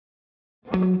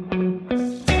This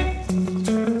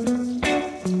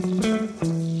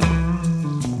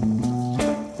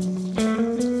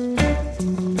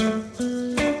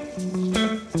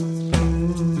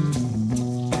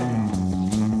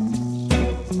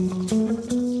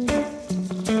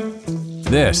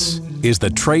is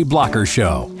the Trey Blocker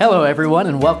Show. Hello, everyone,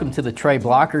 and welcome to the Trey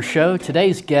Blocker Show.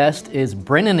 Today's guest is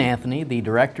Brennan Anthony, the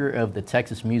director of the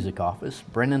Texas Music Office.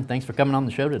 Brennan, thanks for coming on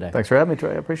the show today. Thanks for having me,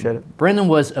 Trey. I appreciate it. Brennan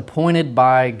was appointed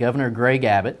by Governor Greg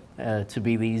Abbott to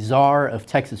be the czar of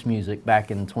Texas music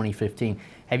back in 2015.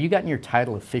 Have you gotten your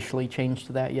title officially changed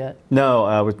to that yet?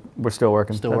 No, we're still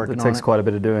working. Still working it on takes it? quite a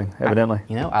bit of doing, evidently.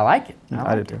 I like it.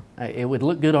 I do too. It would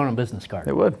look good on a business card.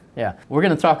 It would. Yeah. We're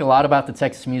going to talk a lot about the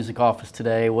Texas Music Office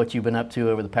today, what you've been up to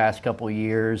over the past couple of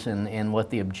years, and what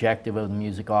the objective of the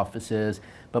music office is.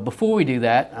 But before we do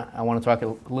that, I want to talk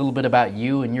a little bit about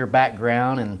you and your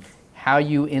background and how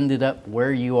you ended up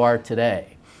where you are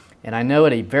today. And I know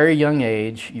at a very young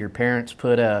age, your parents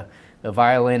put a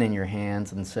violin in your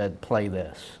hands and said, play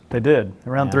this. They did.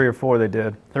 Around 3 or 4 they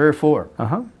did. 3 or 4?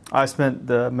 Uh-huh. I spent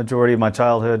the majority of my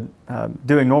childhood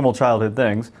doing normal childhood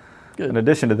things. Good. In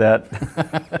addition to that,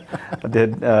 I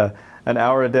did an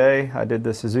hour a day. I did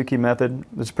the Suzuki method.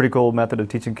 It's a pretty cool method of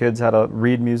teaching kids how to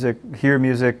read music, hear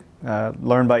music,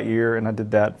 learn by ear, and I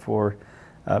did that for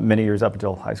many years up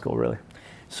until high school, really.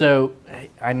 So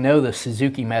I know the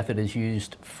Suzuki method is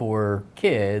used for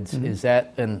kids. Mm-hmm. Is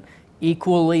that an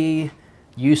equally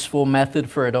useful method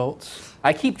for adults?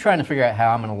 I keep trying to figure out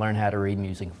how I'm going to learn how to read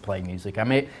music and play music. I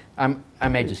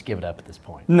may just give it up at this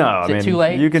point. No, I mean, too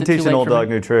late? You can teach an old dog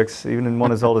new tricks, even in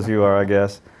one as old as you are, I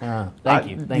guess. Thank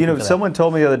you. Thank you for someone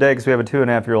told me the other day, because we have a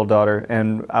 2.5-year-old daughter,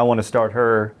 and I want to start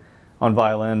her on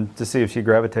violin to see if she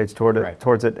gravitates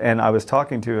towards it. And I was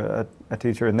talking to a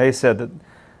teacher, and they said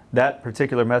that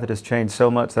particular method has changed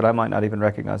so much that I might not even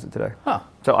recognize it today. Huh.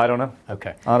 So I don't know.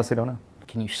 Okay. Honestly, don't know.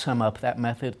 Can you sum up that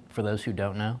method for those who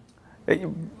don't know?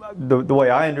 The way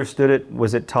I understood it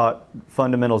was it taught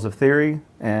fundamentals of theory,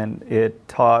 and it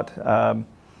taught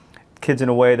kids in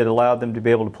a way that allowed them to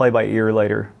be able to play by ear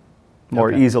later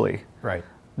more easily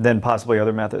than possibly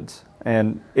other methods.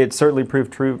 And it certainly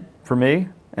proved true for me,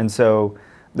 and so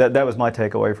that was my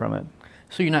takeaway from it.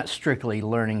 So you're not strictly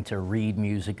learning to read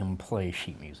music and play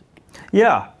sheet music?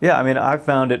 Yeah. I mean, I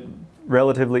found it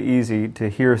relatively easy to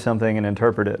hear something and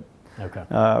interpret it. Okay.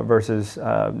 Versus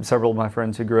several of my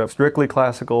friends who grew up strictly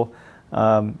classical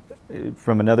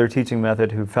from another teaching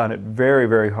method who found it very,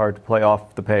 very hard to play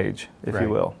off the page, if you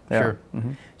will. Yeah. Sure.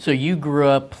 Mm-hmm. So you grew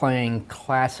up playing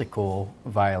classical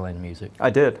violin music?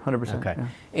 I did, 100%. Okay. Yeah.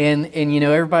 And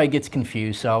everybody gets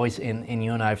confused. So always, and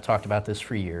you and I have talked about this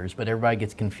for years, but everybody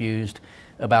gets confused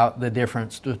about the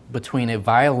difference between a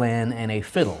violin and a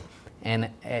fiddle.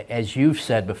 And as you've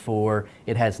said before,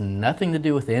 it has nothing to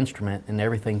do with the instrument and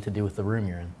everything to do with the room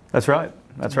you're in. That's right.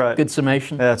 That's right. Good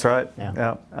summation? Yeah, that's right.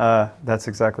 Yeah. That's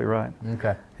exactly right.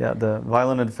 Okay. Yeah, the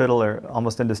violin and fiddle are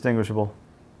almost indistinguishable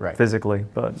physically.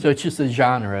 But so it's just a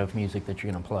genre of music that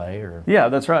you're going to play? Or? Yeah,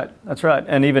 that's right. That's right.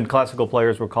 And even classical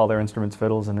players will call their instruments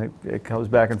fiddles, and it goes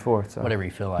back and forth. So. Whatever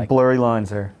you feel like. Blurry lines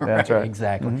there. Yeah, that's right.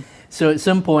 Exactly. Mm-hmm. So at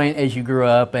some point as you grew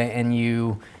up and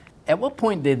you... At what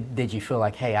point did you feel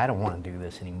like, hey, I don't want to do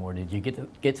this anymore? Did you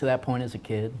get to that point as a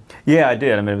kid? Yeah, I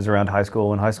did. I mean, it was around high school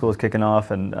when high school was kicking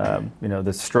off, and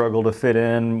the struggle to fit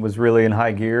in was really in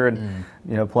high gear. And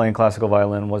playing classical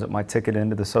violin wasn't my ticket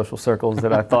into the social circles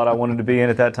that I thought I wanted to be in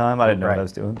at that time. I didn't know what I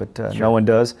was doing, but no one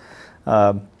does.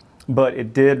 But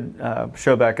it did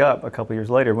show back up a couple years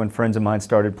later when friends of mine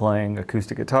started playing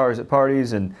acoustic guitars at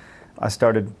parties, and I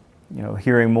started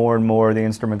hearing more and more the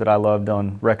instrument that I loved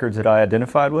on records that I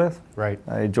identified with. Right.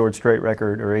 A George Strait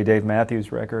record or a Dave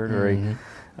Matthews record or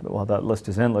well, that list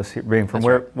is endless, being from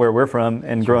where we're from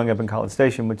and growing up in College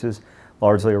Station, which is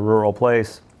largely a rural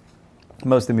place.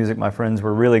 Most of the music my friends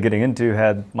were really getting into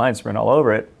had my instrument all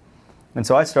over it. And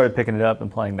so I started picking it up and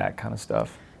playing that kind of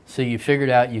stuff. So you figured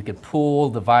out you could pull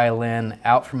the violin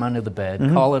out from under the bed,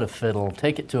 call it a fiddle,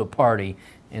 take it to a party,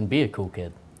 and be a cool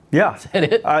kid. Yeah. Is that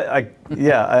it?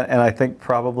 And I think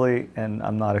probably, and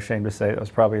I'm not ashamed to say it was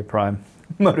probably a prime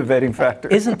motivating factor.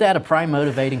 Isn't that a prime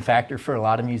motivating factor for a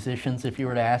lot of musicians if you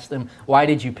were to ask them, why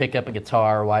did you pick up a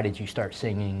guitar? Why did you start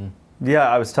singing? Yeah,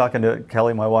 I was talking to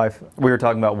Kelly, my wife. We were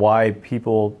talking about why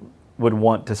people would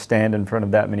want to stand in front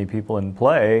of that many people and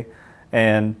play.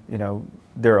 And,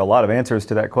 there are a lot of answers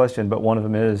to that question, but one of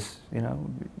them is,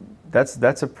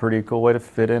 that's a pretty cool way to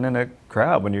fit in a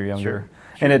crowd when you're younger. Sure.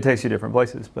 And it takes you different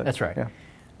places. But that's right. Yeah.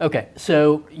 Okay,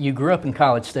 so you grew up in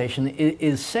College Station.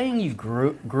 Is saying you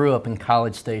grew up in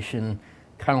College Station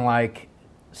kind of like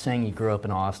saying you grew up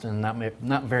in Austin.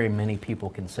 Not very many people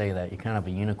can say that. You're kind of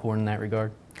a unicorn in that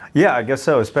regard. Yeah, I guess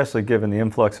so, especially given the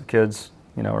influx of kids,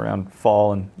 around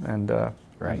fall and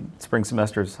Right. spring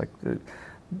semesters. Like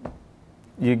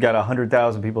you got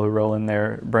 100,000 people who roll in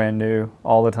there brand new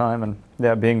all the time, and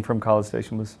yeah, being from College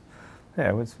Station was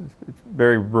it's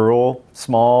very rural,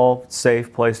 small,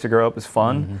 safe place to grow up. It was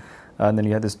fun, and then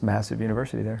you had this massive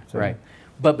university there. So. Right,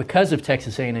 but because of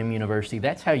Texas A&M University,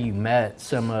 that's how you met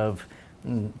some of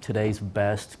today's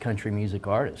best country music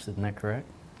artists. Isn't that correct?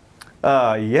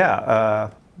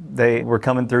 They were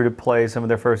coming through to play some of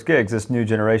their first gigs. This new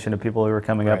generation of people who were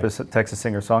coming up Right. as Texas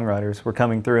singer-songwriters were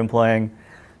coming through and playing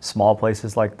small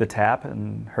places like The Tap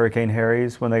and Hurricane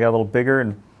Harry's when they got a little bigger,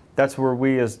 and that's where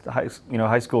we as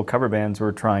high school cover bands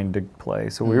were trying to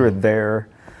play. So we were there,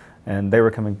 and they were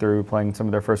coming through playing some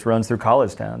of their first runs through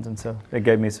college towns, and so it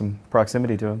gave me some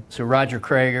proximity to them. So Roger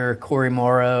Krager, Corey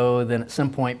Morrow, then at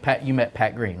some point you met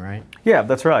Pat Green, right? Yeah,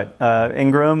 that's right.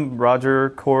 Ingram,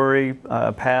 Roger, Corey,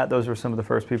 Pat, those were some of the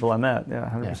first people I met. Yeah,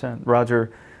 100%. Yeah.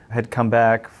 Roger had come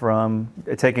back from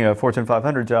taking a Fortune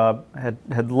 500 job,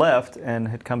 had left and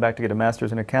had come back to get a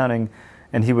master's in accounting,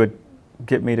 and he would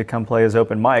get me to come play his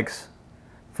open mics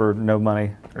for no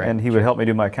money, Right. and he would help me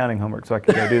do my accounting homework so I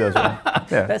could go do those.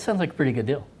 Yeah. That sounds like a pretty good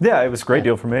deal. Yeah, it was a great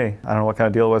deal for me. I don't know what kind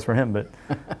of deal it was for him, but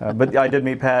I did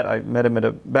meet Pat. I met him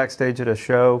at backstage at a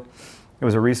show. It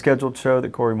was a rescheduled show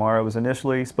that Corey Morrow was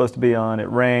initially supposed to be on. It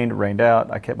rained out.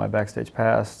 I kept my backstage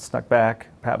pass, snuck back.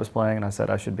 Pat was playing, and I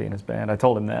said I should be in his band. I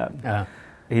told him that.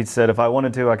 He said if I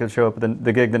wanted to, I could show up at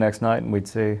the gig the next night, and we'd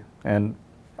see. And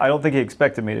I don't think he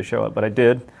expected me to show up, but I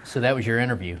did. So that was your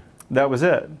interview. That was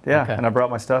it, yeah. Okay. And I brought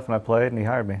my stuff, and I played, and he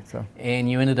hired me. So. And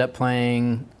you ended up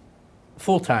playing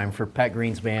full-time for Pat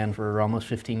Green's band for almost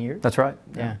 15 years? That's right.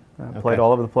 Yeah. I played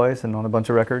all over the place and on a bunch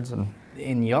of records.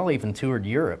 And y'all even toured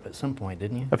Europe at some point,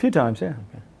 didn't you? A few times, yeah.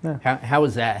 Okay. Yeah. How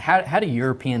was that? How do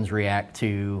Europeans react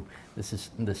to this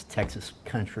Texas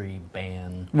country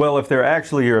band? Well, if they're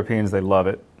actually Europeans, they love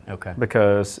it. Okay.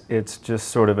 Because it's just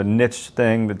sort of a niche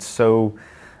thing that's so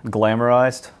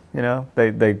glamorized.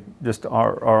 They just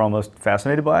are almost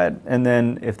fascinated by it. And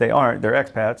then if they aren't, they're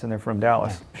expats and they're from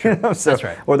Dallas. Yeah, sure. So, that's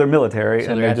right. Or they're military.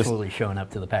 So and they're just absolutely showing up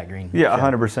to the Pat Green Yeah, show.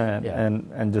 100%. Yeah.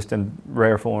 And just in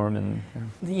rare form. And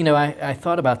I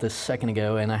thought about this a second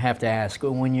ago, and I have to ask,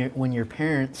 when your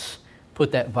parents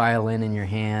put that violin in your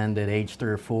hand at age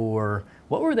 3 or 4,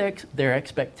 what were their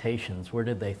expectations? Where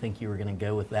did they think you were going to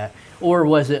go with that? Or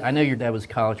was it, I know your dad was a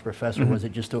college professor, was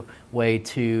it just a way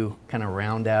to kind of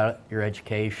round out your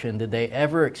education? Did they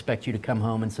ever expect you to come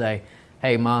home and say,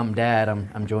 hey, Mom, Dad,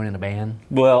 I'm joining a band?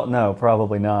 Well, no,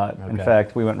 probably not. Okay. In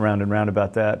fact, we went round and round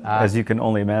about that, as you can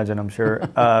only imagine, I'm sure.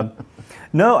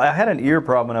 No, I had an ear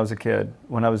problem when I was a kid.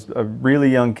 When I was a really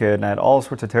young kid, and I had all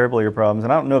sorts of terrible ear problems.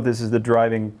 And I don't know if this is the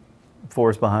driving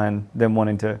force behind them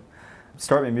wanting to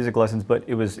start me music lessons, but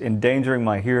it was endangering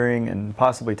my hearing and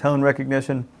possibly tone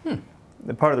recognition.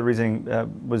 Part of the reasoning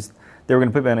was they were going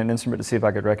to put me on an instrument to see if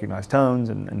I could recognize tones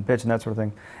and pitch and that sort of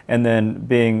thing. And then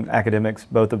being academics,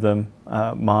 both of them,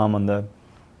 Mom on the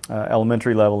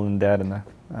elementary level and Dad in the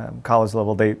college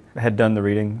level, they had done the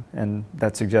reading, and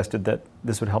that suggested that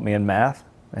this would help me in math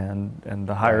and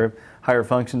the higher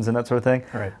functions and that sort of thing.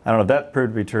 Right. I don't know if that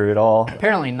proved to be true at all.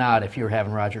 Apparently not if you were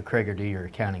having Roger Krager do your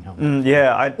accounting homework.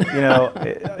 Yeah,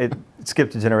 it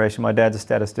skipped a generation. My dad's a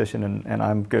statistician, and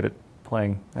I'm good at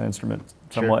playing an instrument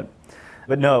somewhat. Sure.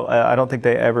 But no, I don't think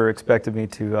they ever expected me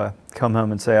to come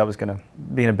home and say I was going to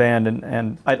be in a band,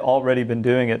 and I'd already been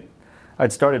doing it.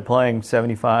 I'd started playing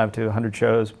 75 to 100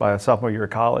 shows by a sophomore year of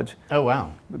college. Oh,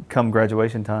 wow. Come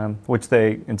graduation time, which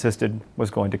they insisted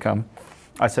was going to come.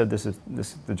 I said, this is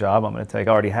the job I'm going to take.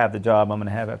 I already have the job I'm going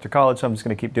to have after college, so I'm just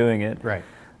going to keep doing it. Right.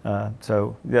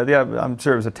 So I'm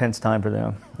sure it was a tense time for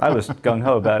them. I was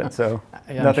gung-ho about it, so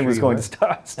nothing was going to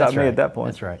stop me at that point.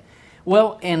 That's right.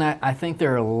 Well, and I think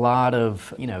there are a lot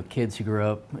of kids who grew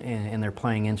up and they're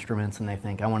playing instruments and they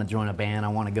think, I want to join a band, I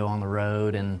want to go on the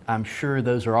road, and I'm sure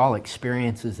those are all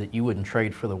experiences that you wouldn't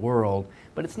trade for the world,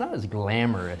 but it's not as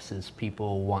glamorous as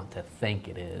people want to think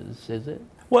it is it?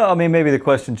 Well, I mean, maybe the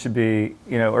question should be,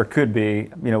 or could be,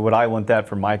 would I want that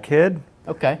for my kid?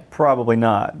 Okay. Probably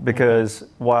not, because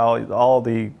while all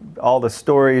the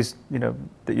stories,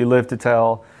 that you live to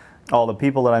tell, all the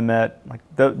people that I met, like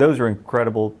those are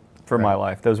incredible for my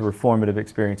life. Those were formative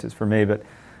experiences for me, but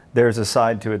there's a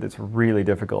side to it that's really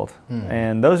difficult.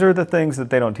 And those are the things that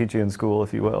they don't teach you in school,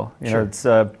 if you will. It's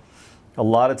a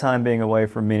lot of time being away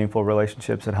from meaningful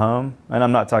relationships at home. And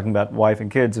I'm not talking about wife and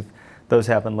kids, if those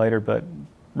happen later, but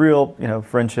real,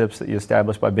 friendships that you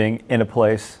establish by being in a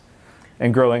place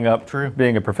and growing up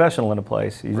being a professional in a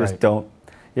place. You just don't,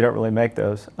 you don't really make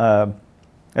those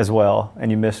as well,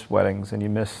 and you miss weddings and you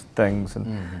miss things,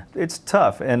 and it's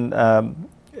tough, and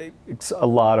it's a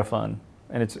lot of fun,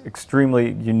 and it's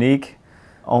extremely unique.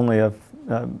 Only a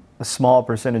small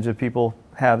percentage of people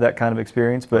have that kind of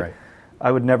experience, but Right.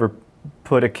 I would never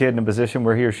put a kid in a position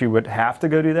where he or she would have to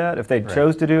go do that. If they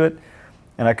chose to do it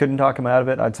and I couldn't talk them out of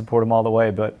it, I'd support them all the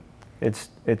way, but it's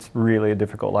really a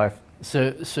difficult life.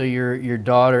 So your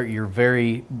daughter, your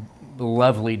very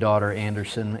lovely daughter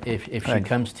Anderson, if she Thanks.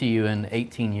 comes to you in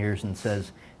 18 years and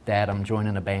says, "Dad, I'm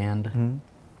joining a band,"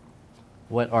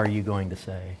 what are you going to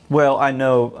say? Well, I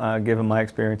know, given my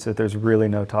experience, that there's really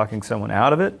no talking someone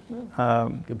out of it.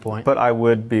 Good point. But I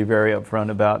would be very upfront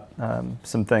about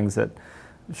some things that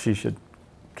she should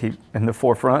keep in the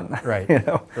forefront. Right. You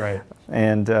know? Right.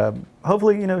 And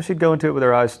hopefully, you know, she'd go into it with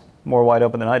her eyes more wide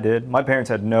open than I did. My parents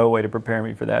had no way to prepare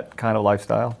me for that kind of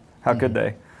lifestyle. How could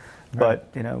they? But,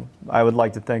 you know, I would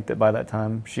like to think that by that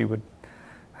time she would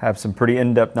have some pretty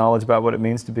in-depth knowledge about what it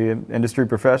means to be an industry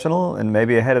professional and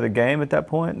maybe ahead of the game at that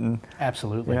point. And,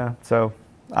 Absolutely. yeah, so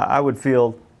I would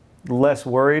feel less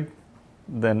worried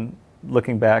than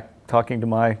looking back, talking to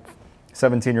my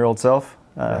 17-year-old self.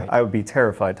 Right. I would be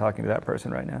terrified talking to that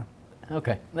person right now.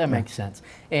 Okay, that makes sense.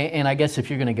 And I guess if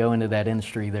you're going to go into that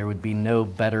industry, there would be no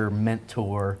better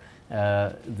mentor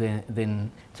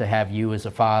than to have you as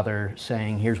a father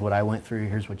saying, "Here's what I went through.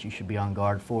 Here's what you should be on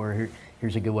guard for.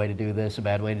 Here's a good way to do this, a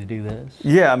bad way to do this."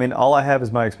 Yeah, I mean, all I have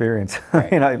is my experience.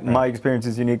 Right, My experience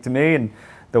is unique to me, and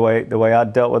the way I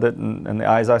dealt with it, and the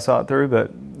eyes I saw it through.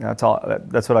 But that's all.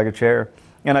 That's what I could share.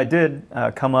 And I did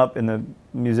come up in the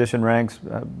musician ranks,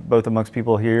 both amongst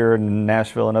people here in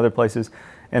Nashville and other places,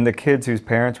 and the kids whose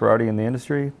parents were already in the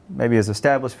industry, maybe as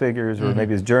established figures, or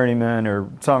maybe as journeymen or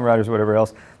songwriters or whatever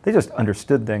else. They just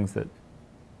understood things that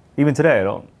even today I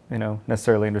don't,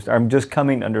 necessarily understand. I'm just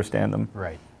coming to understand them.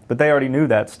 Right. But they already knew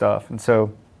that stuff, and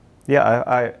so, yeah,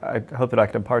 I hope that I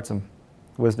can impart some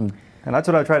wisdom, and that's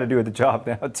what I try to do at the job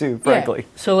now too, frankly. Yeah.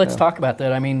 So let's talk about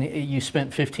that. I mean, you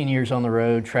spent 15 years on the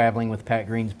road traveling with Pat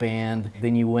Green's band.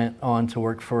 Then you went on to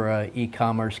work for an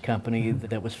e-commerce company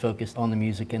that was focused on the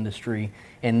music industry,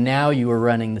 and now you are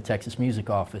running the Texas Music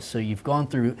Office. So you've gone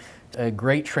through a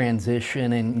great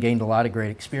transition and gained a lot of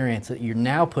great experience that you're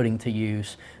now putting to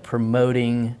use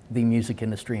promoting the music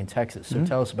industry in Texas. So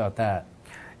tell us about that.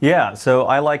 Yeah, so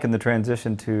I liken the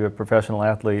transition to a professional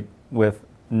athlete with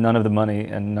none of the money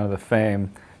and none of the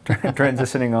fame,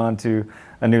 transitioning on to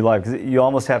a new life. 'Cause you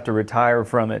almost have to retire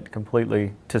from it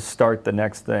completely to start the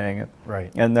next thing.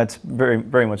 Right. And that's very,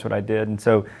 very much what I did. And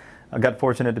so I got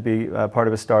fortunate to be part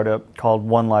of a startup called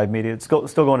One Live Media. It's still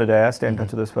going today. I stay in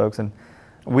touch with those folks. And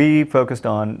we focused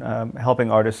on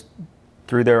helping artists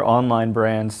through their online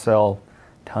brands sell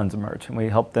tons of merch, and we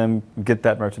help them get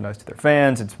that merchandise to their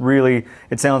fans.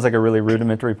 It sounds like a really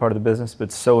rudimentary part of the business, but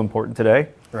it's so important today.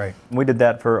 Right. And we did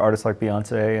that for artists like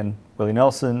Beyonce and Willie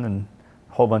Nelson and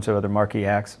a whole bunch of other marquee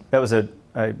acts. That was a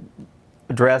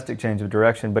drastic change of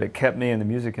direction, but it kept me in the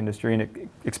music industry, and it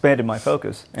expanded my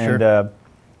focus. Sure. And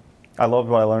I loved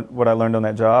what I learned on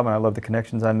that job, and I loved the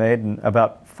connections I made. And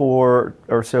about 4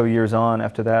 or so years on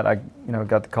after that, I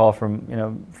got the call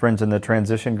from friends in the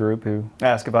transition group who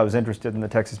asked if I was interested in the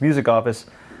Texas Music Office.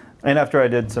 And after I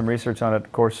did some research on it,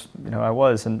 of course, I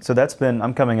was. And so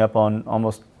I'm coming up on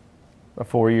almost a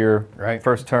 4-year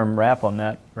first term wrap on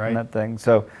that thing.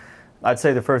 So I'd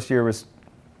say the first year was,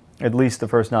 at least the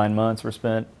first 9 months were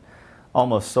spent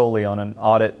almost solely on an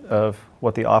audit of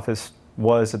what the office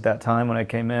was at that time when I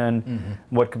came in,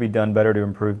 what could be done better to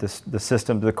improve the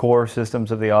system, the core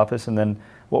systems of the office, and then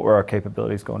what were our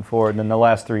capabilities going forward. And then the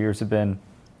last 3 years have been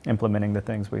implementing the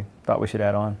things we thought we should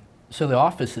add on. So the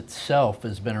office itself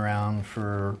has been around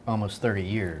for almost 30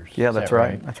 years. Yeah, that's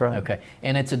right. That's right. Okay.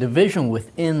 And it's a division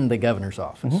within the governor's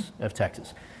office of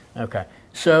Texas. Okay.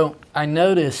 So I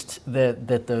noticed that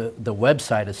the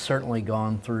website has certainly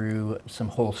gone through some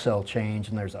wholesale change,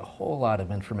 and there's a whole lot of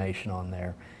information on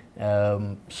there.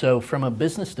 So from a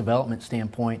business development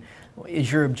standpoint,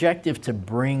 is your objective to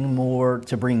bring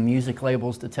music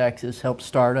labels to Texas, help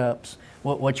startups?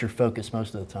 What's your focus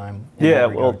most of the time? Yeah,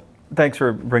 well, thanks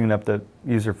for bringing up the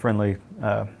user-friendly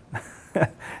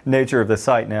nature of the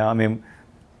site now. I mean,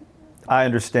 I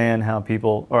understand how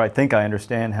people, or I think I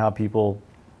understand how people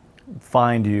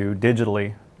find you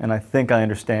digitally, and I think I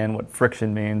understand what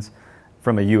friction means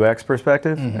from a UX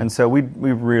perspective. And so we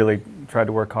really tried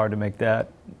to work hard to make that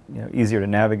easier to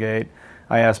navigate.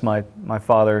 I asked my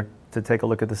father to take a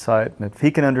look at the site, and if he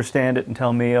can understand it and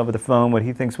tell me over the phone what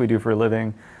he thinks we do for a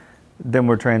living, then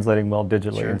we're translating well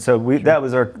digitally. Sure. And so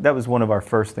that was one of our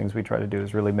first things we try to do,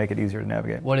 is really make it easier to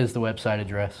navigate. What is the website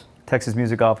address?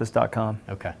 TexasMusicOffice.com.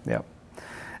 Okay. Yeah.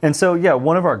 And so, yeah,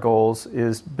 one of our goals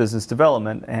is business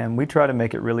development, and we try to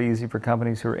make it really easy for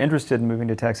companies who are interested in moving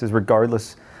to Texas,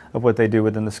 regardless of what they do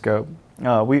within the scope.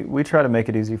 We try to make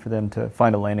it easy for them to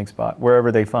find a landing spot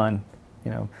wherever they find,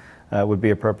 would be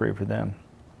appropriate for them.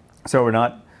 So we're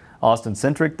not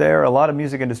Austin-centric there. A lot of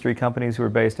music industry companies who are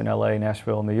based in LA,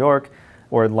 Nashville, New York,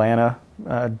 or Atlanta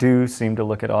do seem to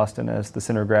look at Austin as the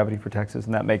center of gravity for Texas,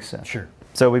 and that makes sense. Sure.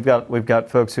 So we've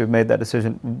got folks who have made that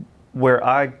decision. Where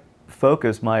I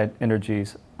focus my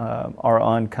energies are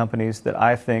on companies that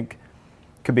I think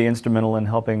could be instrumental in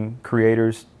helping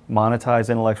creators monetize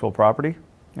intellectual property.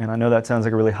 And I know that sounds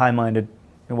like a really high-minded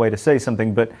way to say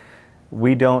something, but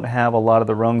we don't have a lot of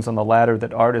the rungs on the ladder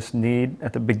that artists need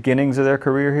at the beginnings of their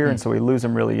career here, and so we lose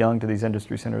them really young to these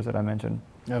industry centers that I mentioned.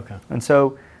 Okay. And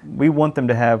so we want them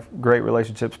to have great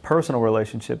relationships, personal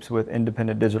relationships with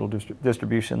independent digital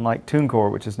distribution like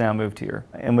TuneCore, which has now moved here,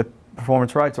 and with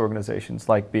performance rights organizations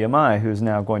like BMI, who's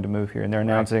now going to move here, and they're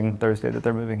announcing Thursday that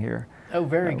they're moving here. Oh,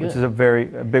 very good. Which is a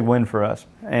big win for us.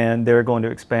 And they're going to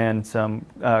expand some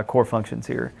core functions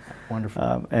here.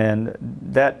 Wonderful. And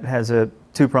that has a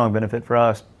two-pronged benefit for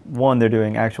us. One, they're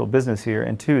doing actual business here,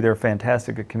 and two, they're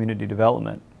fantastic at community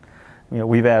development.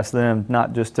 We've asked them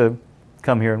not just to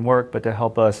come here and work, but to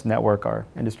help us network our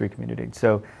industry community.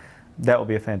 So that will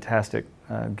be a fantastic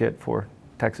get for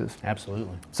Texas.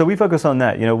 Absolutely. So we focus on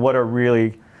that. What are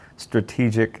really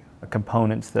strategic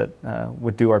components that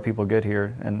would do our people good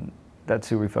here, and that's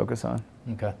who we focus on.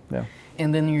 Okay. Yeah.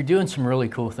 And then you're doing some really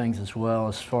cool things as well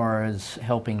as far as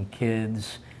helping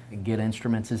kids get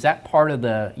instruments. Is that part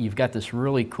of you've got this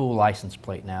really cool license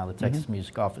plate now, the Texas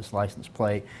Music Office license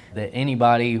plate, that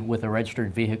anybody with a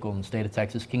registered vehicle in the state of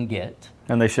Texas can get.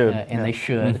 And they should. They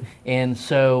should. And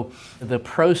so the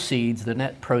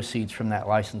net proceeds from that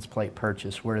license plate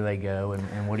purchase, where do they go,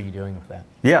 and what are you doing with that?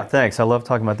 Yeah, thanks. I love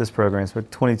talking about this program. So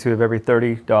 22 of every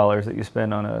 $30 that you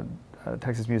spend on a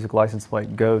Texas Music license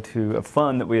plate go to a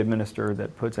fund that we administer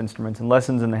that puts instruments and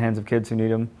lessons in the hands of kids who need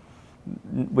them.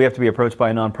 We have to be approached by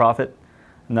a nonprofit,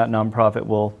 and that nonprofit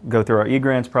will go through our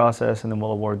e-grants process, and then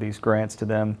we'll award these grants to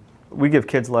them. We give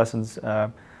kids lessons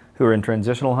who are in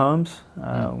transitional homes.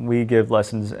 We give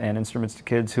lessons and instruments to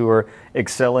kids who are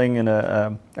excelling in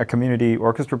a community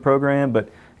orchestra program but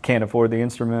can't afford the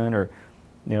instrument, or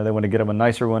they want to get them a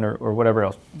nicer one, or whatever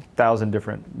else. 1,000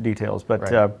 different details.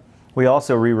 But right. We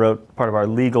also rewrote part of our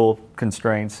legal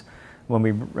constraints when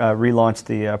we relaunched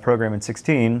the program in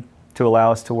 2016 to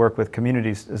allow us to work with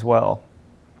communities as well.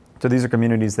 So these are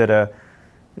communities that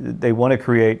they want to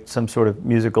create some sort of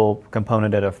musical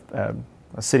component at a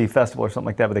city festival or something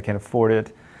like that, but they can't afford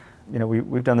it.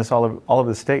 We've done this all over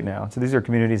the state now. So these are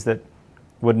communities that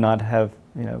would not have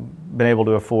been able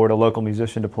to afford a local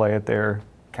musician to play at their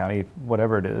county,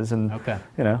 whatever it is. And okay.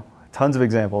 Tons of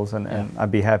examples, and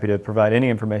I'd be happy to provide any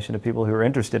information to people who are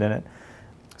interested in it.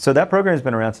 So that program has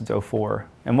been around since 2004,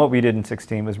 and what we did in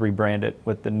 2016 was rebrand it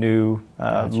with the new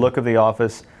look of the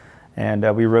office, and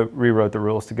we rewrote the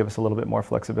rules to give us a little bit more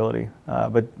flexibility.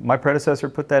 But my predecessor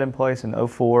put that in place in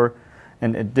 2004,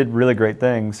 and it did really great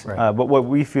things. Right. But what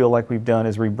we feel like we've done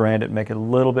is rebrand it, make it a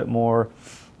little bit more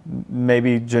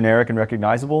maybe generic and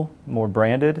recognizable, more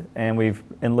branded, and we've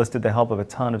enlisted the help of a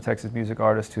ton of Texas music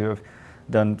artists who have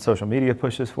done social media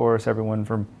pushes for us, everyone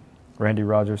from Randy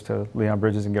Rogers to Leon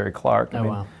Bridges and Gary Clark.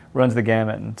 Wow. Runs the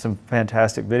gamut, and some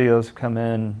fantastic videos come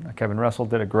in. Kevin Russell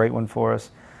did a great one for us,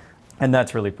 and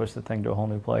that's really pushed the thing to a whole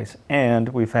new place. And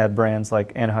we've had brands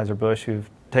like Anheuser-Busch who've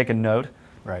taken note,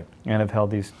 right, and have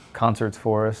held these concerts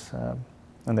for us,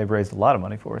 and they've raised a lot of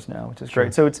money for us now, which is Sure.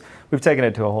 great. So we've taken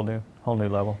it to a whole new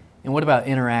level. And what about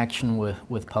interaction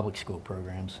with public school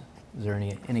programs? Is there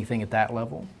anything at that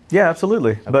level? Yeah,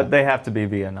 absolutely. Okay. But they have to be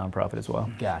via a nonprofit as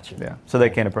well. Gotcha. Yeah, so they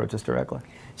can't approach us directly.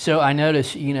 So I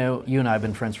notice, you and I have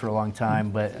been friends for a long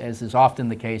time, but as is often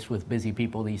the case with busy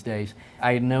people these days,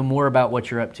 I know more about what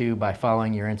you're up to by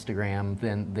following your Instagram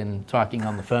than talking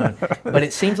on the phone. But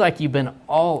it seems like you've been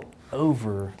all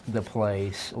over the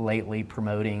place lately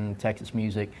promoting Texas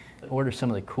music. What are some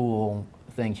of the cool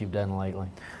things you've done lately?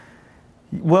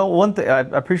 Well, one thing, I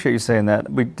appreciate you saying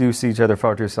that. We do see each other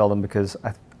far too seldom because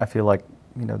I feel like,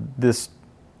 this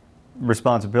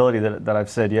responsibility that I've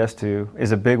said yes to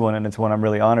is a big one, and it's one I'm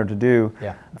really honored to do.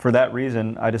 Yeah. For that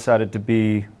reason, I decided to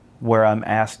be where I'm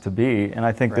asked to be, and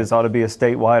I think this ought to be a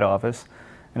statewide office,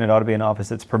 and it ought to be an office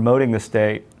that's promoting the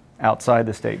state outside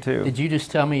the state too. Did you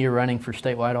just tell me you're running for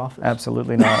statewide office?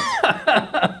 Absolutely not.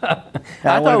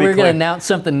 I thought we were going to announce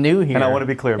something new here. And I want to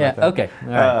be clear about that. Okay, all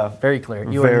right. Very clear.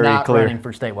 You are not running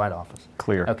for statewide office.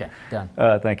 Clear. Okay, done.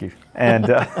 Thank you. And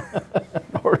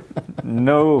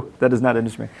No, that does not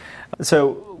interest me.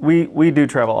 So we do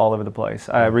travel all over the place.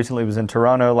 I recently was in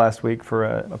Toronto last week for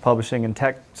a publishing and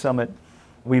tech summit.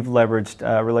 We've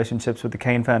leveraged relationships with the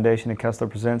Kane Foundation and Kessler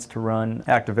Presents to run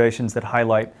activations that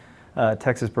highlight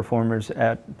Texas performers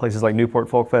at places like Newport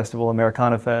Folk Festival,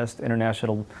 Americana Fest,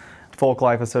 International Folk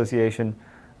Life Association,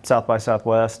 South by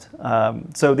Southwest.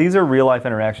 So these are real-life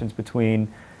interactions between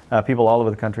people all over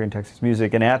the country in Texas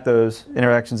music. And at those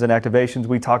interactions and activations,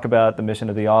 we talk about the mission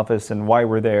of the office and why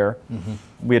we're there.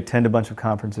 We attend a bunch of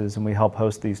conferences, and we help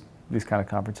host these kind of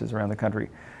conferences around the country.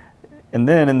 And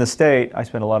then in the state, I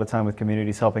spend a lot of time with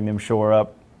communities helping them shore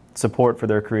up support for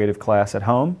their creative class at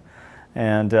home.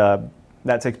 And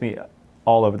that takes me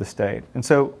all over the state. And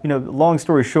so, long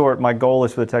story short, my goal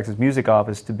is for the Texas Music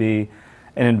Office to be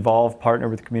an involved partner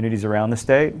with communities around the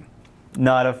state,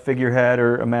 not a figurehead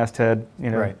or a masthead,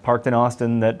 parked in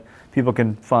Austin that people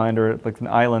can find, or like an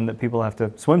island that people have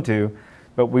to swim to,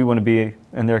 but we want to be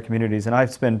in their communities. And I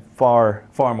spend far,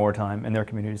 far more time in their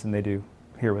communities than they do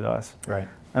here with us. Right.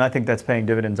 And I think that's paying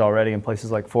dividends already in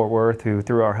places like Fort Worth, who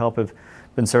through our help have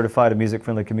been certified a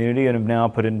music-friendly community and have now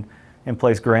put in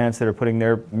place grants that are putting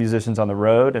their musicians on the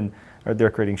road, and they're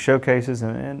creating showcases,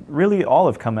 and really all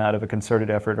have come out of a concerted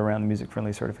effort around the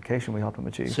music-friendly certification we helped them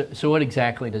achieve. So what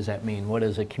exactly does that mean? What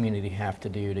does a community have to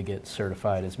do to get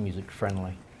certified as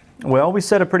music-friendly? Well, we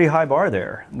set a pretty high bar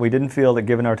there. We didn't feel that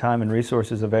given our time and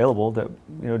resources available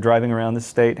that driving around the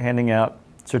state handing out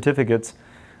certificates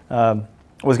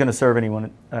was going to serve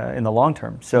anyone in the long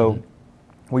term. So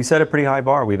we set a pretty high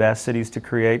bar. We've asked cities to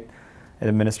create an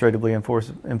administratively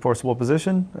enforceable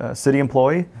position, a city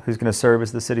employee who's going to serve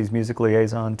as the city's music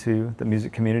liaison to the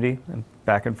music community and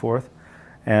back and forth.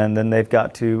 And then they've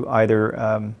got to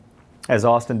either, as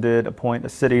Austin did, appoint a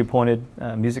city-appointed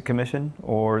music commission,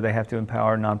 or they have to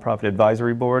empower a nonprofit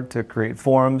advisory board to create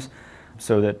forums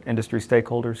so that industry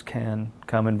stakeholders can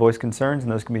come and voice concerns,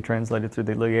 and those can be translated through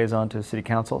the liaison to city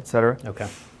council, et cetera. Okay.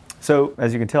 So,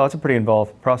 as you can tell, it's a pretty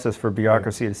involved process for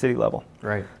bureaucracy at a city level.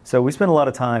 Right. So we spend a lot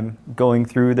of time going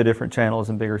through the different channels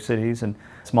in bigger cities and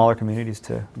smaller communities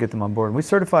to get them on board. And we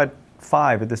certified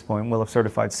 5 at this point, and we'll have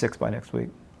certified 6 by next week.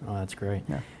 Oh, that's great.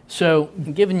 Yeah. So,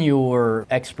 given your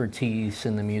expertise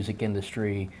in the music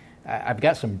industry, I've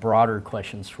got some broader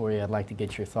questions for you I'd like to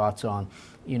get your thoughts on.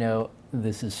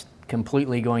 This is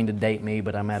completely going to date me,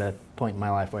 but I'm at a point in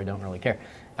my life where I don't really care.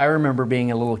 I remember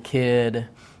being a little kid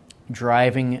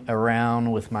driving around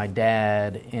with my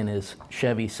dad in his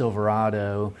Chevy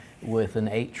Silverado with an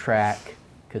 8-track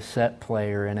cassette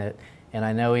player in it. And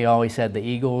I know he always had the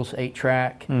Eagles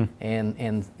 8-track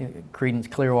and Creedence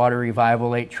Clearwater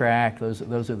Revival 8-track. Those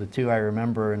are the 2 I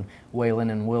remember, and Waylon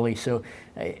and Willie. So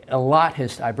a lot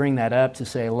I bring that up to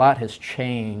say a lot has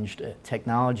changed.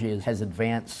 Technology has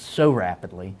advanced so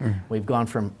rapidly. We've gone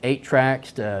from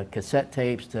 8-tracks to cassette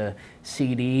tapes to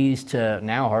CDs to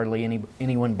now hardly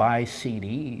anyone buys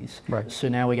CDs. Right. So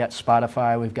now we got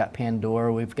Spotify, we've got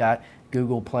Pandora, we've got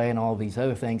Google Play and all these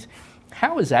other things.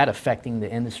 How is that affecting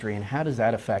the industry, and how does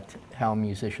that affect how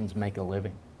musicians make a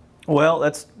living? Well,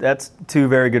 that's 2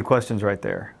 very good questions right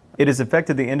there. It has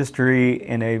affected the industry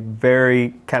in a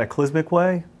very cataclysmic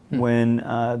way. When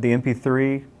the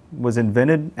MP3 was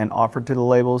invented and offered to the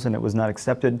labels, and it was not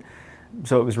accepted,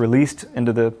 so it was released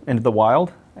into the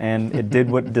wild, and it did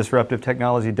what disruptive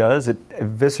technology does. It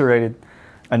eviscerated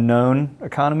a known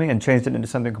economy and changed it into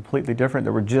something completely different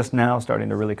that we're just now starting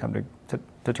to really come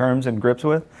to terms and grips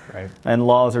with. Right. And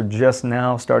laws are just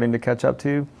now starting to catch up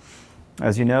to.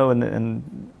 As you know,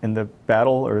 in the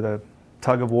battle or the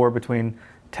tug of war between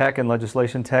tech and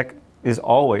legislation, tech is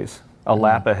always a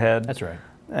lap ahead. That's right.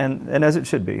 And as it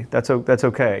should be. That's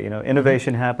okay.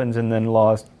 Innovation happens, and then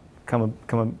laws come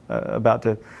about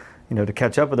to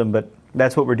catch up with them. But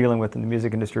that's what we're dealing with in the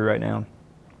music industry right now.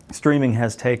 Streaming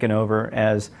has taken over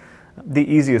as the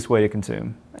easiest way to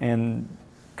consume, and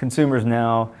consumers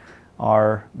now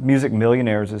are music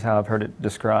millionaires, is how I've heard it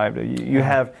described. You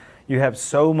have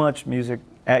so much music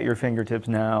at your fingertips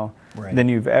now than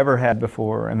you've ever had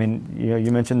before. I mean,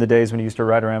 you mentioned the days when you used to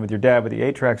ride around with your dad with the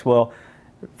 8-tracks. Well,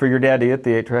 for your dad to get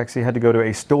the 8-tracks, he had to go to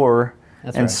a store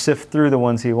sift through the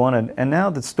ones he wanted. And now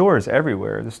the store is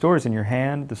everywhere. The store is in your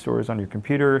hand. The store is on your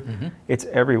computer. It's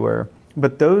everywhere.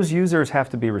 But those users have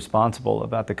to be responsible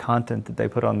about the content that they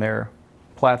put on their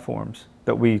platforms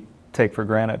that we take for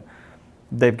granted.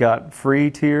 They've got free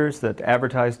tiers that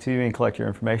advertise to you and collect your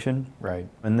information. Right.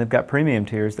 And they've got premium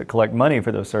tiers that collect money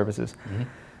for those services.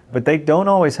 But they don't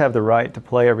always have the right to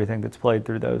play everything that's played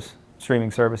through those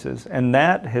streaming services. And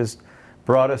that has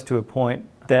brought us to a point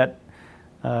that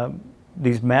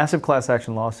these massive class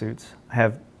action lawsuits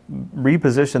have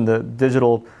repositioned the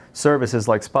digital services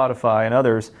like Spotify and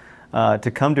others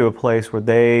to come to a place where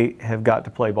they have got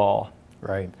to play ball.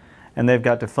 Right. And they've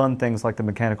got to fund things like the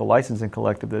Mechanical Licensing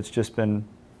Collective that's just been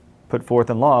put forth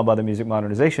in law by the Music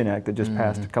Modernization Act that just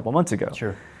passed a couple months ago.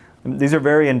 Sure. These are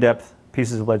very in-depth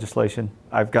pieces of legislation.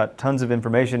 I've got tons of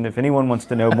information. If anyone wants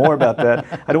to know more about that,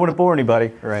 I don't want to bore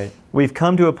anybody. Right. We've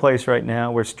come to a place right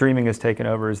now where streaming has taken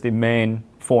over as the main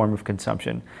form of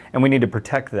consumption, and we need to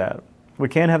protect that. We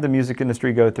can't have the music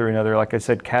industry go through another, like I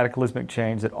said, cataclysmic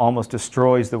change that almost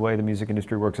destroys the way the music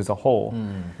industry works as a whole.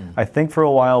 I think for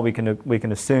a while we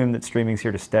can assume that streaming's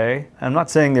here to stay. I'm not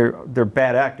saying they're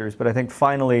bad actors, but I think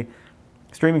finally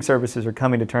streaming services are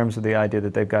coming to terms with the idea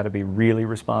that they've got to be really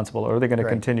responsible, or they're going to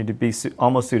continue to be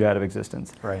almost sued out of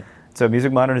existence. Right. So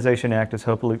Music Modernization Act has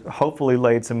hopefully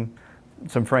laid some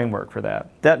framework for that.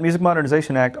 That Music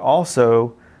Modernization Act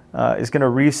also is going to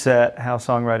reset how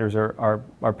songwriters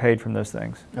are paid from those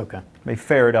things. Okay. May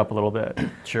fair it up a little bit.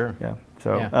 Sure. Yeah.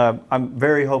 So I'm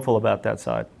very hopeful about that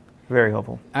side. Very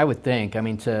hopeful. I would think, I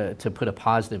mean, to put a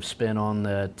positive spin on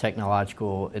the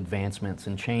technological advancements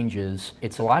and changes,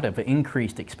 it's a lot of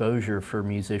increased exposure for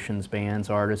musicians, bands,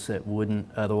 artists that wouldn't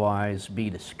otherwise be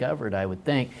discovered, I would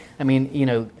think. I mean, you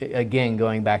know, again,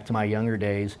 going back to my younger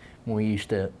days when we used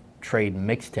to trade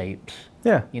mixtapes.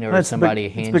 Yeah. You know, or somebody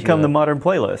hands you it's become the modern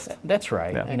playlist. That's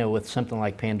right. Yeah. You know, with something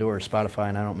like Pandora or Spotify,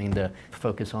 and I don't mean to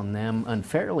focus on them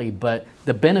unfairly, but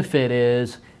the benefit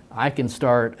is I can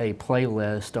start a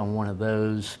playlist on one of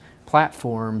those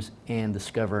platforms and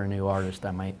discover a new artist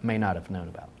I may not have known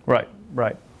about. Right,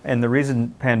 right. And the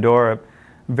reason Pandora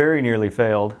very nearly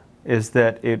failed is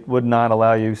that it would not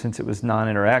allow you, since it was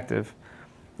non-interactive,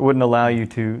 it wouldn't allow you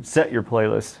to set your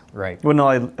playlist. Right. It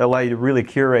wouldn't allow you to really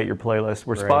curate your playlist,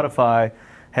 where Spotify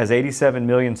has 87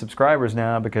 million subscribers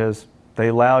now because they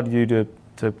allowed you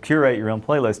to curate your own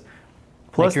playlist.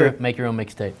 Plus make your own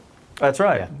mixtape. That's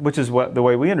right, which is the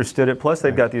way we understood it. Plus,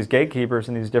 they've got these gatekeepers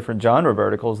and these different genre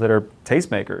verticals that are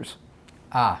tastemakers.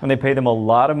 And they pay them a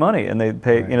lot of money, and they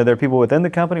pay, you know, there are people within the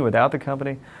company, without the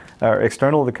company, or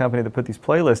external to the company that put these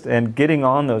playlists, and getting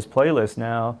on those playlists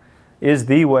now is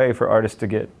the way for artists to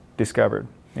get discovered.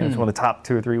 And it's one of the top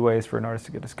 2 or 3 ways for an artist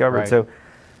to get discovered. Right. So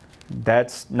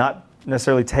that's not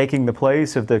necessarily taking the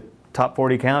place of the top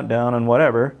 40 countdown and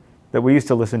whatever that we used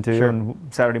to listen to on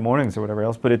Saturday mornings or whatever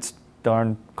else, but it's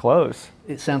darn close.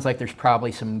 It sounds like there's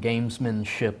probably some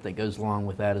gamesmanship that goes along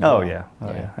with that as well. Oh yeah,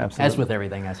 absolutely. As with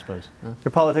everything, I suppose. Huh?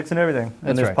 There's politics and everything,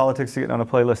 and there's politics to get on a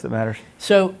playlist that matters.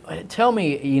 So tell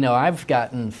me, you know, I've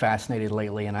gotten fascinated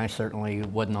lately, and I certainly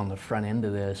wasn't on the front end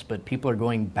of this, but people are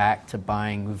going back to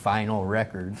buying vinyl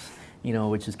records, you know,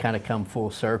 which has kind of come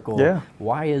full circle. Yeah.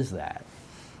 Why is that?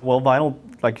 Well, vinyl,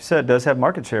 like you said, does have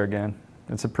market share again.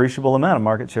 It's an appreciable amount of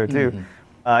market share too.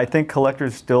 I think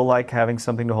collectors still like having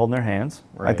something to hold in their hands.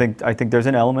 Right. I think there's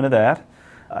an element of that.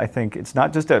 I think it's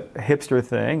not just a hipster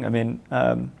thing. I mean,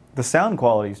 the sound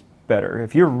quality's better.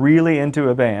 If you're really into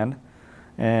a band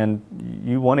and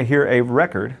you want to hear a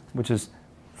record, which is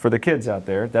for the kids out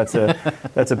there, that's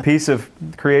a piece of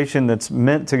creation that's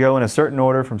meant to go in a certain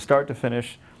order from start to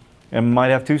finish, and might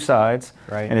have 2 sides.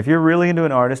 Right. And if you're really into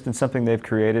an artist and something they've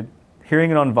created,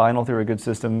 hearing it on vinyl through a good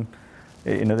system,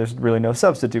 you know, there's really no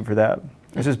substitute for that.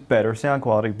 It's just better sound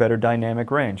quality, better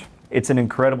dynamic range. It's an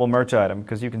incredible merch item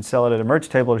because you can sell it at a merch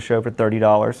table at a show for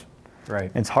 $30. Right.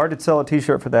 It's hard to sell a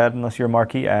t-shirt for that unless you're a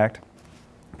marquee act.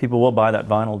 People will buy that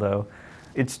vinyl though.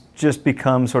 It's just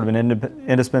become sort of an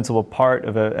indispensable part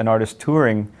of an artist's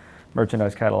touring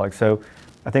merchandise catalog. So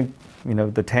I think, you know,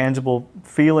 the tangible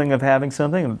feeling of having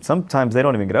something, and sometimes they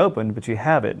don't even get opened, but you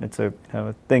have it, and it's a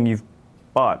thing you've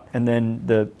bought. And then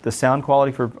the sound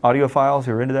quality for audiophiles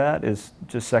who are into that is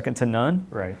just second to none.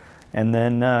 Right. And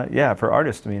then for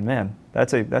artists, I mean, man,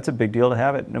 that's a big deal to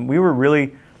have it. And we were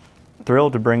really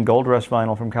thrilled to bring Gold Rush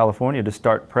Vinyl from California to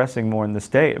start pressing more in the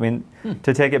state. I mean,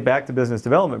 to take it back to business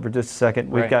development for just a second,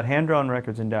 we've got Hand Drawn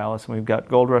Records in Dallas, and we've got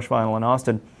Gold Rush Vinyl in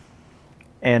Austin,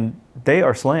 and they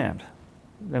are slammed.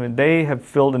 I mean, they have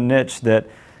filled a niche that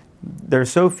there's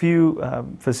so few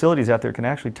facilities out there can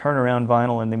actually turn around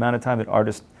vinyl in the amount of time that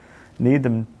artists need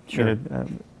them,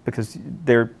 because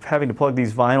they're having to plug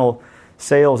these vinyl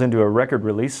sales into a record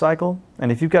release cycle.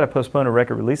 And if you've got to postpone a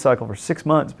record release cycle for 6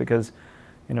 months because,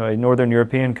 you know, a Northern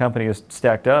European company is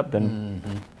stacked up,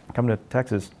 then come to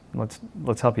Texas.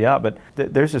 Let's help you out. But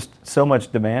there's just so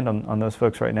much demand on those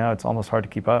folks right now. It's almost hard to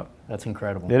keep up. That's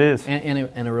incredible. It is,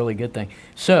 and a really good thing.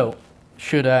 So,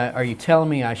 are you telling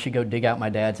me I should go dig out my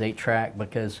dad's 8-track,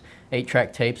 because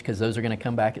 8-track tapes, because those are going to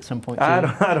come back at some point too?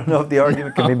 I don't know if the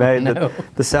argument can be made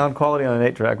that the sound quality on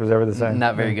an 8-track was ever the same.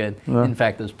 Not very good. No. In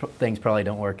fact, those things probably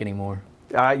don't work anymore.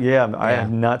 I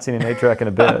have not seen an 8-track in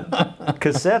a bit.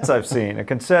 Cassettes I've seen. A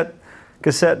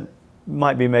cassette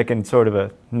might be making sort of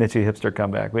a niche hipster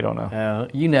comeback. We don't know.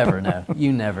 You never know.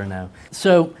 You never know.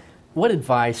 So what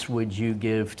advice would you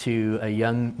give to a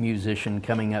young musician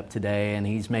coming up today, and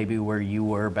he's maybe where you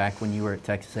were back when you were at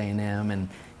Texas A&M, and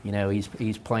you know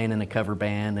he's playing in a cover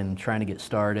band and trying to get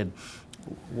started?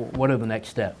 What are the next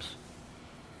steps?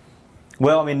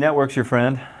 Well, I mean, network's your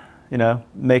friend. You know,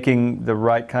 making the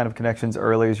right kind of connections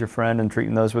early is your friend, and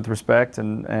treating those with respect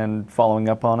and following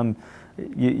up on them.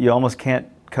 You almost can't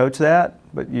coach that,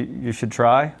 but you should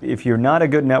try. If you're not a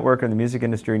good networker in the music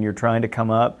industry and you're trying to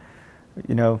come up,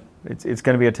 you know, it's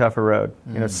going to be a tougher road.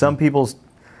 You know, some people's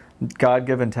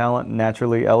God-given talent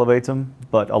naturally elevates them,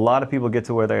 but a lot of people get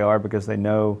to where they are because they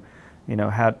know, you know,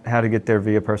 how to get there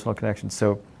via personal connections.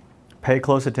 So pay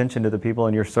close attention to the people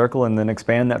in your circle and then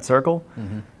expand that circle.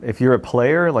 If you're a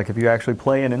player, like if you actually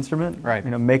play an instrument, right,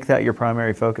 you know, make that your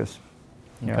primary focus.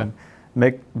 You okay. know,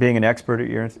 make being an expert at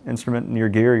your instrument and your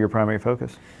gear your primary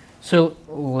focus. So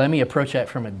let me approach that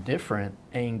from a different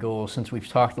angle, since we've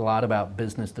talked a lot about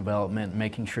business development,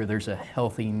 making sure there's a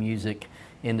healthy music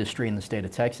industry in the state of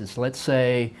Texas. Let's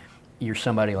say you're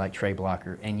somebody like Trey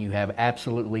Blocker and you have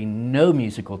absolutely no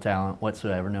musical talent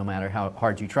whatsoever, no matter how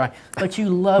hard you try, but you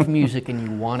love music and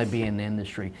you want to be in the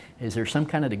industry. Is there some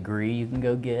kind of degree you can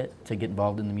go get to get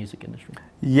involved in the music industry?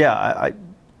 Yeah,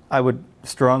 I would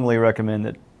strongly recommend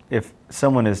that if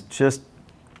someone is just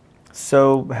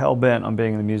so hell-bent on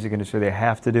being in the music industry, they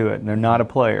have to do it, and they're not a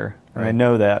player, and they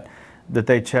know that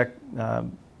they check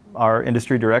our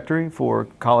industry directory for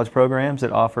college programs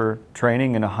that offer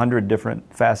training in 100 different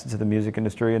facets of the music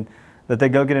industry, and that they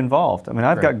go get involved. I mean,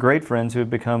 I've got great friends who have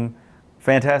become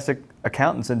fantastic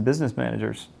accountants and business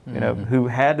managers, you know, who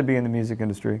had to be in the music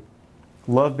industry,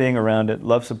 love being around it,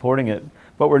 love supporting it,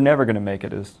 but we're never going to make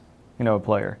it as, you know, a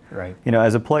player. Right. You know,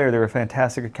 as a player, they're a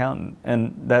fantastic accountant,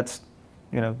 and that's,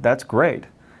 you know, that's great.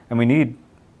 And we need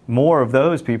more of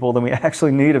those people than we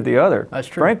actually need of the other. That's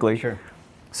true. Frankly. Sure.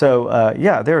 So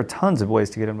yeah, there are tons of ways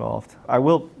to get involved. I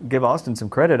will give Austin some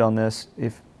credit on this.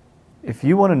 If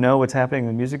you want to know what's happening in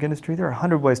the music industry, there are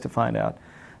 100 ways to find out.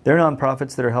 There are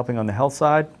nonprofits that are helping on the health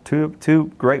side,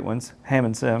 two great ones,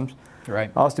 Hammond Sims.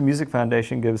 Right. Austin Music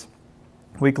Foundation gives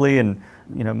weekly and,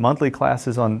 you know, monthly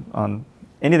classes on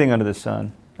anything under the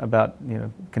sun about, you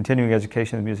know, continuing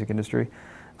education in the music industry.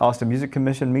 Austin Music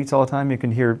Commission meets all the time. You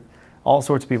can hear all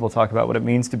sorts of people talk about what it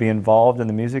means to be involved in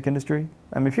the music industry.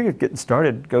 I mean, if you're getting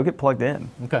started, go get plugged in.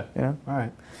 Okay. You know? All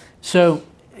right. So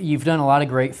you've done a lot of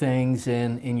great things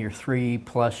in your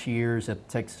 3+ years at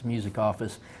the Texas Music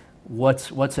Office. What's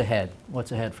ahead?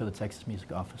 What's ahead for the Texas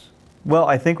Music Office? Well,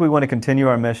 I think we want to continue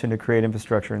our mission to create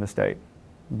infrastructure in the state,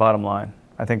 bottom line.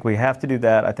 I think we have to do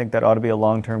that. I think that ought to be a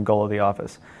long-term goal of the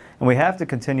office. And we have to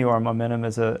continue our momentum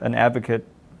as an advocate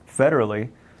federally.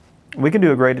 We can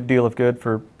do a great deal of good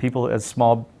for people as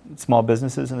small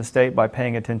businesses in the state by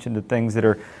paying attention to things that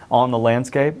are on the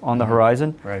landscape, on the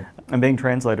horizon, right, and being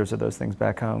translators of those things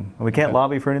back home. And we can't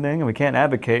lobby for anything, and we can't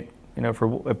advocate, you know,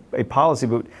 for a policy,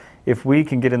 but if we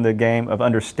can get in the game of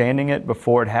understanding it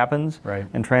before it happens, right,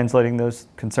 and translating those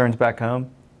concerns back home,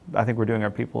 I think we're doing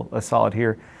our people a solid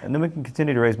here. And then we can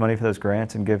continue to raise money for those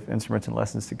grants and give instruments and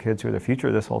lessons to kids who are the future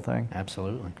of this whole thing.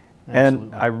 Absolutely.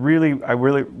 And I really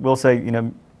will say, you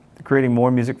know, creating more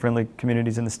music-friendly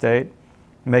communities in the state,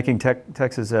 making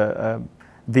Texas the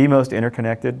most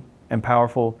interconnected and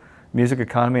powerful music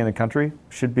economy in the country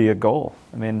should be a goal.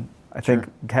 I mean, I think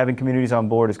having communities on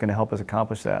board is going to help us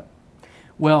accomplish that.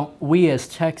 Well, we as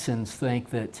Texans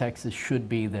think that Texas should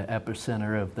be the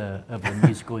epicenter of the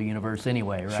musical universe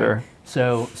anyway, right? Sure.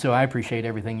 So I appreciate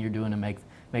everything you're doing to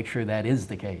make sure that is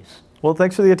the case. Well,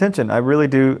 thanks for the attention. I really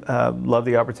do love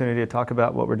the opportunity to talk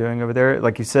about what we're doing over there.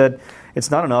 Like you said,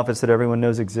 it's not an office that everyone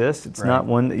knows exists. It's not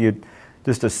one that you'd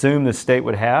just assume the state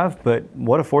would have, but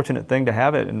what a fortunate thing to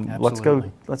have it. And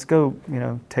Absolutely. let's go, you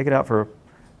know, take it out for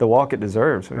the walk it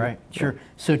deserves. Right, sure.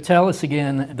 So tell us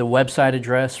again the website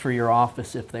address for your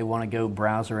office if they want to go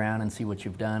browse around and see what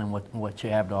you've done and what you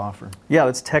have to offer. Yeah,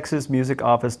 it's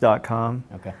texasmusicoffice.com.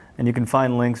 Okay. And you can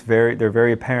find links, they're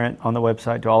very apparent on the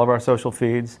website to all of our social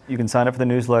feeds. You can sign up for the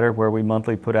newsletter where we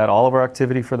monthly put out all of our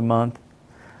activity for the month.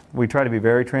 We try to be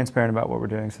very transparent about what we're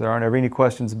doing, so there aren't ever any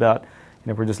questions about, you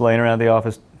know, if we're just laying around the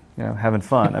office, you know, having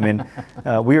fun. I mean,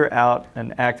 we are out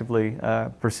and actively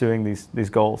pursuing these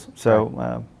goals.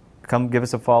 So come give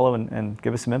us a follow and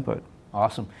give us some input.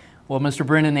 Awesome. Well, Mr.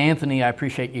 Brennan Anthony, I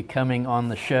appreciate you coming on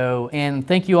the show. And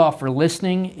thank you all for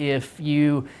listening. If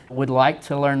you would like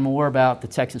to learn more about the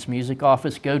Texas Music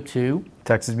Office, go to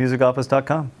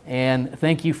texasmusicoffice.com. And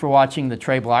thank you for watching The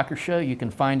Trey Blocker Show. You can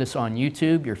find us on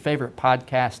YouTube, your favorite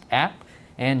podcast app,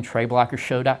 and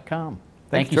TreyBlockerShow.com.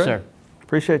 Thank you, Trey. sir.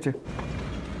 Appreciate you.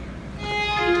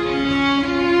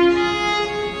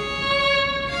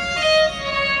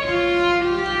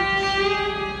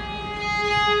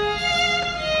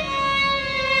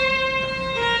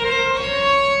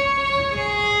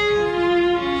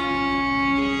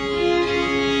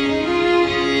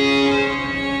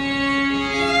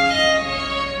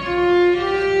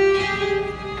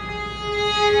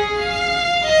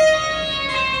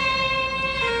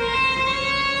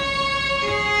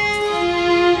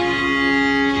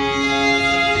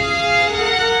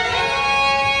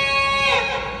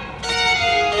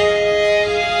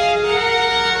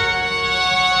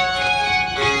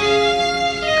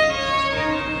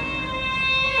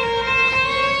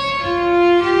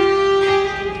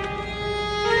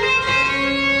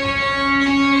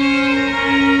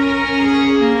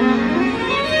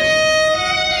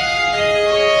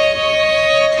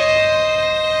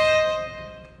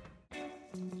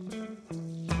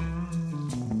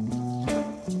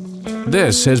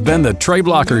 This has been The Trey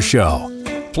Blocker Show.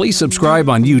 Please subscribe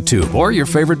on YouTube or your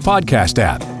favorite podcast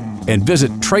app and visit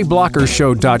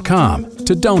TreyBlockerShow.com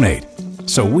to donate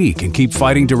so we can keep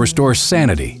fighting to restore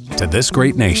sanity to this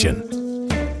great nation.